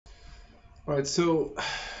All right, so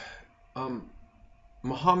um,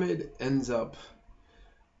 Muhammad ends up,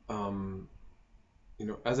 um,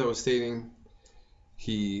 as I was stating,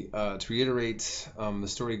 he to reiterate, the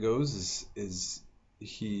story goes is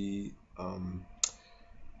he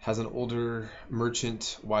has an older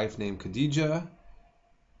merchant wife named Khadija.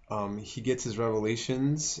 He gets his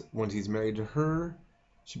revelations when he's married to her.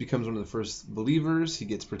 She becomes one of the first believers. He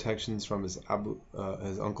gets protections from his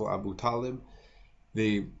uncle Abu Talib.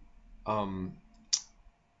 They um,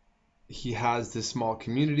 he has this small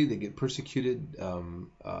community. They get persecuted.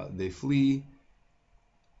 They flee.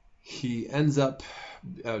 He ends up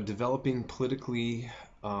developing politically,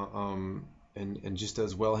 and just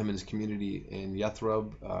as well. Him and his community in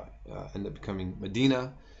Yathrib end up becoming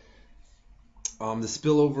Medina. The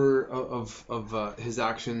spillover of his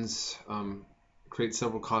actions creates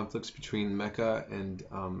several conflicts between Mecca and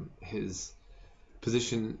his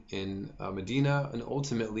position in Medina, and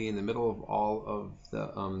ultimately, in the middle of all of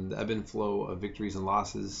the ebb and flow of victories and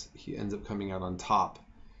losses, he ends up coming out on top,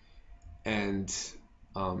 and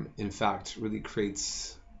in fact, really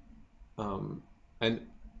creates an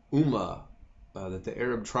ummah, that the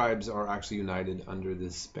Arab tribes are actually united under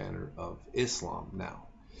this banner of Islam now.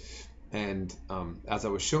 And as I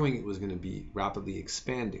was showing, it was going to be rapidly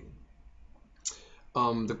expanding.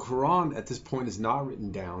 The Quran at this point is not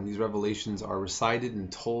written down. These revelations are recited and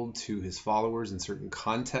told to his followers in certain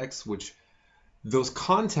contexts, which those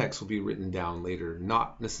contexts will be written down later,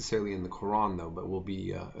 not necessarily in the Quran though, but will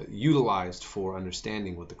be utilized for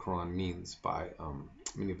understanding what the Quran means by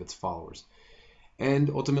many of its followers. And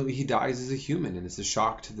ultimately, he dies as a human, and it's a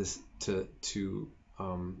shock to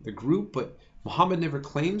the group. But Muhammad never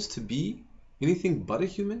claims to be anything but a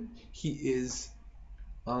human. He is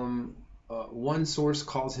one source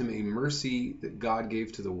calls him a mercy that God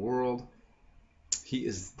gave to the world. He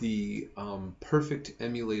is the perfect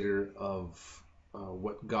emulator of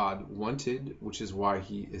what God wanted, which is why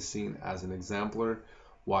he is seen as an exemplar.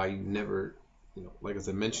 Why you never, like as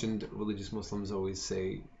I mentioned, religious Muslims always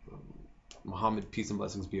say, Muhammad, peace and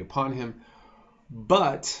blessings be upon him.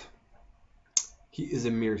 But he is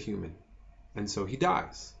a mere human. And so he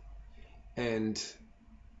dies. And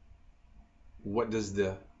what does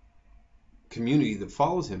the community that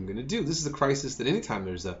follows him going to do? This is a crisis that anytime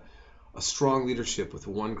there's a strong leadership with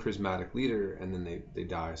one charismatic leader and then they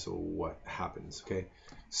die, so what happens? Okay,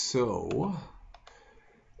 so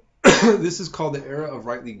this is called the era of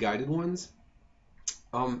rightly guided ones.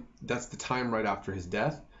 That's the time right after his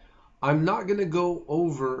death. I'm not going to go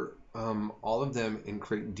over all of them in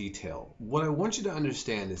great detail. What I want you to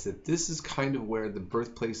understand is that this is kind of where the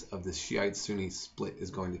birthplace of the Shiite-Sunni split is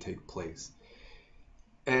going to take place.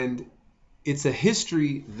 And it's a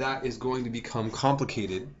history that is going to become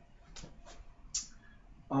complicated,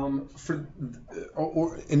 and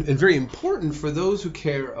very important for those who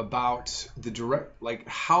care about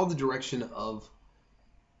how the direction of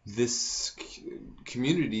this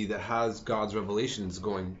community that has God's revelation is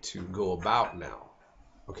going to go about now.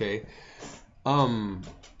 Okay, because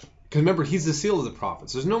remember, he's the seal of the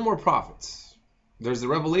prophets. There's no more prophets. There's the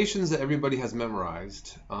revelations that everybody has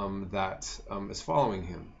memorized, that is following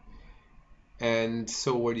him. And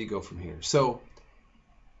so where do you go from here? So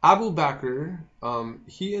Abu Bakr,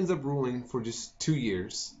 he ends up ruling for just 2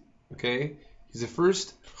 years. Okay, he's the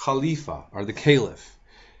first Khalifa, or the Caliph.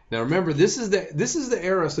 Now remember, this is the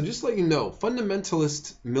era. So just to let you know,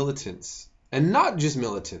 fundamentalist militants, and not just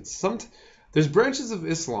militants. There's branches of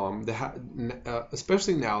Islam that,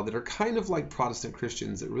 especially now, that are kind of like Protestant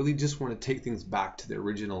Christians that really just want to take things back to the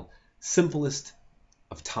original, simplest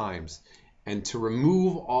of times, and to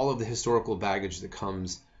remove all of the historical baggage that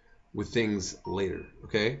comes with things later.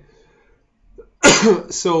 Okay,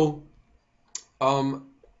 so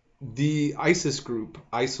the ISIS group,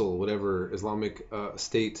 ISIL, whatever, Islamic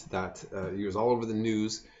State, that was all over the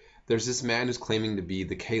news. There's this man who's claiming to be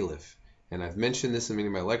the Caliph, and I've mentioned this in many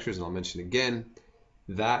of my lectures, and I'll mention it again.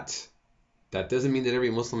 That doesn't mean that every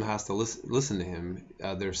Muslim has to listen to him.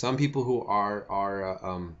 There are some people who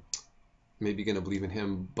are maybe going to believe in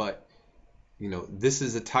him, but this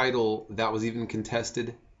is a title that was even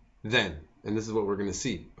contested then, and this is what we're going to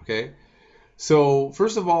see. Okay. So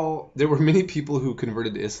first of all, there were many people who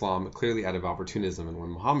converted to Islam clearly out of opportunism, and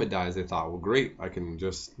when Muhammad dies, they thought, well, great, I can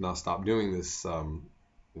just not stop doing this,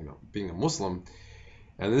 being a Muslim,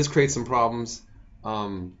 and this creates some problems.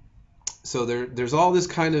 So there's all this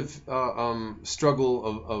kind of struggle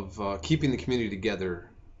of keeping the community together,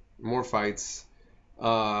 more fights.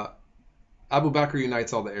 Abu Bakr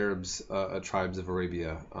unites all the Arabs, tribes of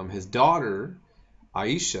Arabia. His daughter,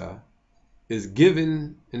 Aisha, is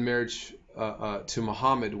given in marriage to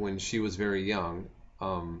Muhammad when she was very young.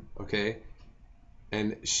 Okay,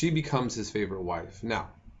 and she becomes his favorite wife. Now,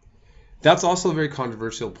 that's also a very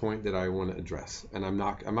controversial point that I want to address, and I'm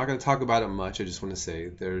not going to talk about it much. I just want to say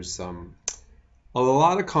there's a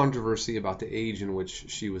lot of controversy about the age in which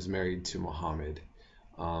she was married to Muhammad,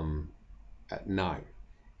 at 9,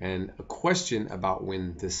 and a question about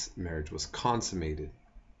when this marriage was consummated.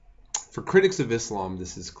 For critics of Islam,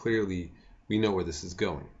 this is clearly, we know where this is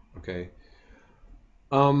going. Okay.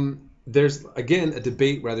 There's again a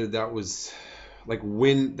debate whether that was like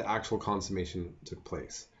when the actual consummation took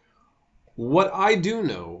place. What I do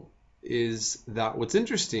know is that what's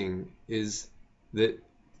interesting is that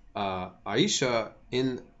Aisha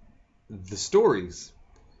in the stories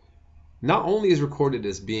not only is recorded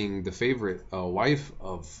as being the favorite wife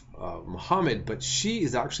of Muhammad, but she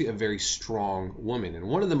is actually a very strong woman and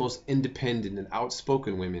one of the most independent and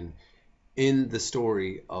outspoken women in the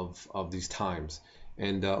story of these times.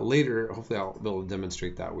 And later, hopefully I'll be able to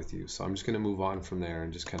demonstrate that with you. So I'm just going to move on from there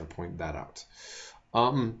and just kind of point that out.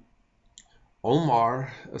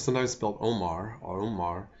 Omar, sometimes spelled Omar or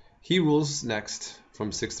Omar, he rules next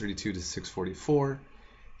from 632 to 644.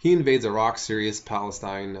 He invades Iraq, Syria,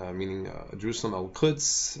 Palestine, meaning Jerusalem,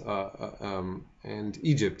 Al-Quds, and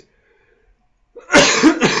Egypt.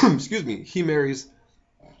 Excuse me. He marries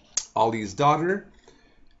Ali's daughter,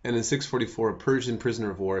 and in 644, a Persian prisoner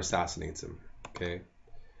of war assassinates him. Okay,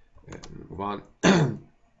 and move on.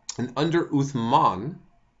 And under Uthman,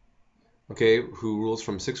 okay, who rules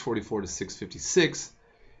from 644 to 656,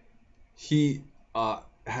 he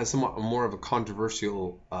has somewhat more of a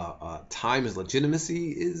controversial time. His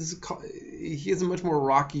legitimacy is, he has a much more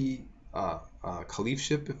rocky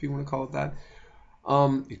caliphship, if you want to call it that.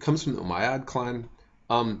 He comes from the Umayyad clan,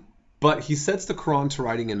 but he sets the Quran to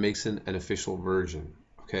writing and makes an official version.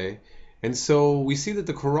 Okay, and so we see that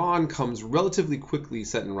the Quran comes relatively quickly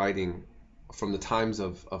set in writing from the times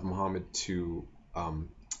of Muhammad to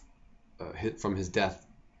from his death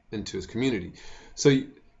into his community. So,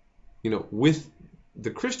 with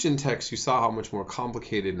the Christian text, you saw how much more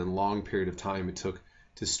complicated and long period of time it took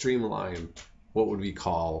to streamline what would we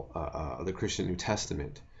call the Christian New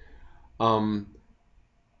Testament.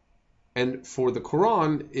 And for the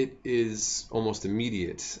Quran, it is almost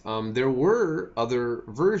immediate. There were other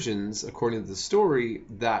versions, according to the story,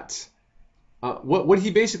 that what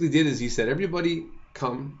he basically did is he said, everybody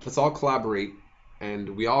come, let's all collaborate,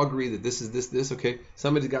 and we all agree that this is this, okay?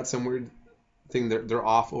 Somebody got some weird thing, they're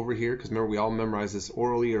off over here, because remember, we all memorized this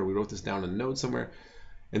orally, or we wrote this down in a note somewhere.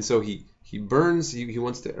 And so he burns, he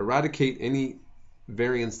wants to eradicate any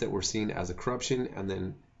variants that were seen as a corruption, and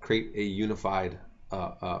then create a unified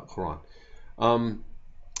Quran.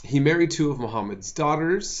 He married 2 of Muhammad's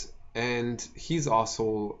daughters, and he's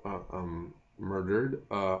also murdered.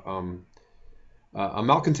 A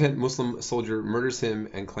malcontent Muslim soldier murders him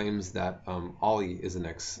and claims that Ali is the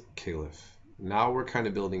next caliph. Now we're kind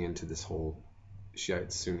of building into this whole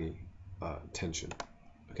Shiite-Sunni tension.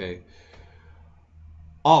 Okay.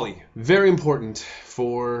 Ali, very important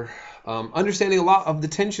for understanding a lot of the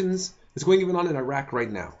tensions that's going on in Iraq right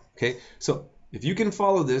now. Okay, so if you can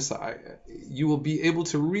follow this, you will be able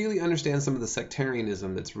to really understand some of the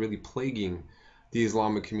sectarianism that's really plaguing the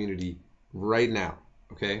Islamic community right now.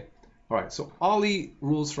 Okay, all right. So Ali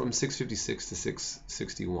rules from 656 to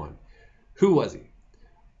 661. Who was he?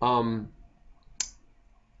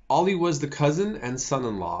 Ali was the cousin and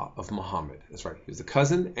son-in-law of Muhammad. That's right. He was the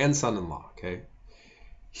cousin and son-in-law. Okay,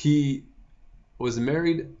 he was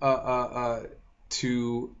married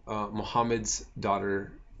to Muhammad's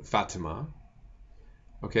daughter Fatima.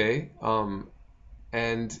 Okay,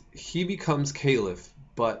 and he becomes caliph,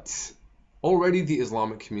 but already the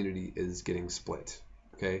Islamic community is getting split.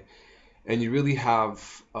 Okay, and you really have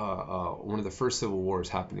one of the first civil wars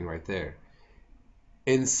happening right there.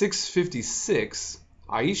 In 656,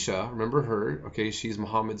 Aisha, remember her? Okay, she's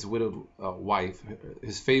Muhammad's widowed wife,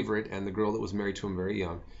 his favorite, and the girl that was married to him very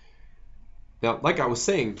young. Now, like I was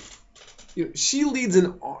saying, she leads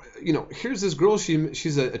an, here's this girl,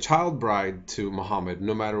 she's a child bride to Muhammad,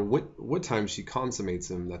 no matter what time she consummates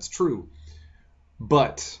him, that's true.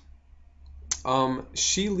 But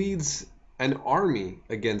she leads an army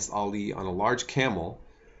against Ali on a large camel,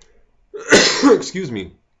 excuse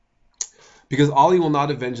me, because Ali will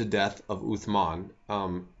not avenge the death of Uthman,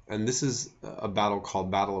 and this is a battle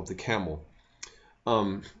called Battle of the Camel.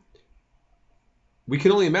 We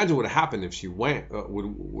can only imagine what happened if she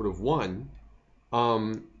would have won,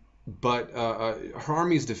 but her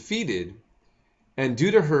army is defeated, and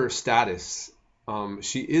due to her status,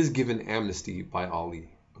 she is given amnesty by Ali.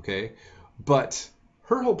 Okay, but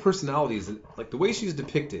her whole personality is like the way she's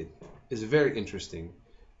depicted is very interesting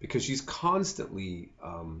because she's constantly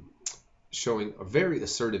showing a very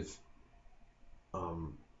assertive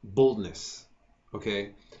boldness.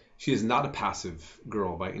 Okay, she is not a passive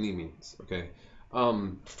girl by any means. Okay,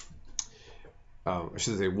 I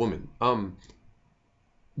should say woman.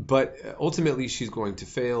 But ultimately she's going to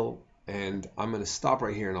fail, and I'm going to stop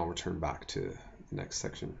right here and I'll return back to the next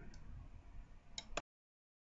section.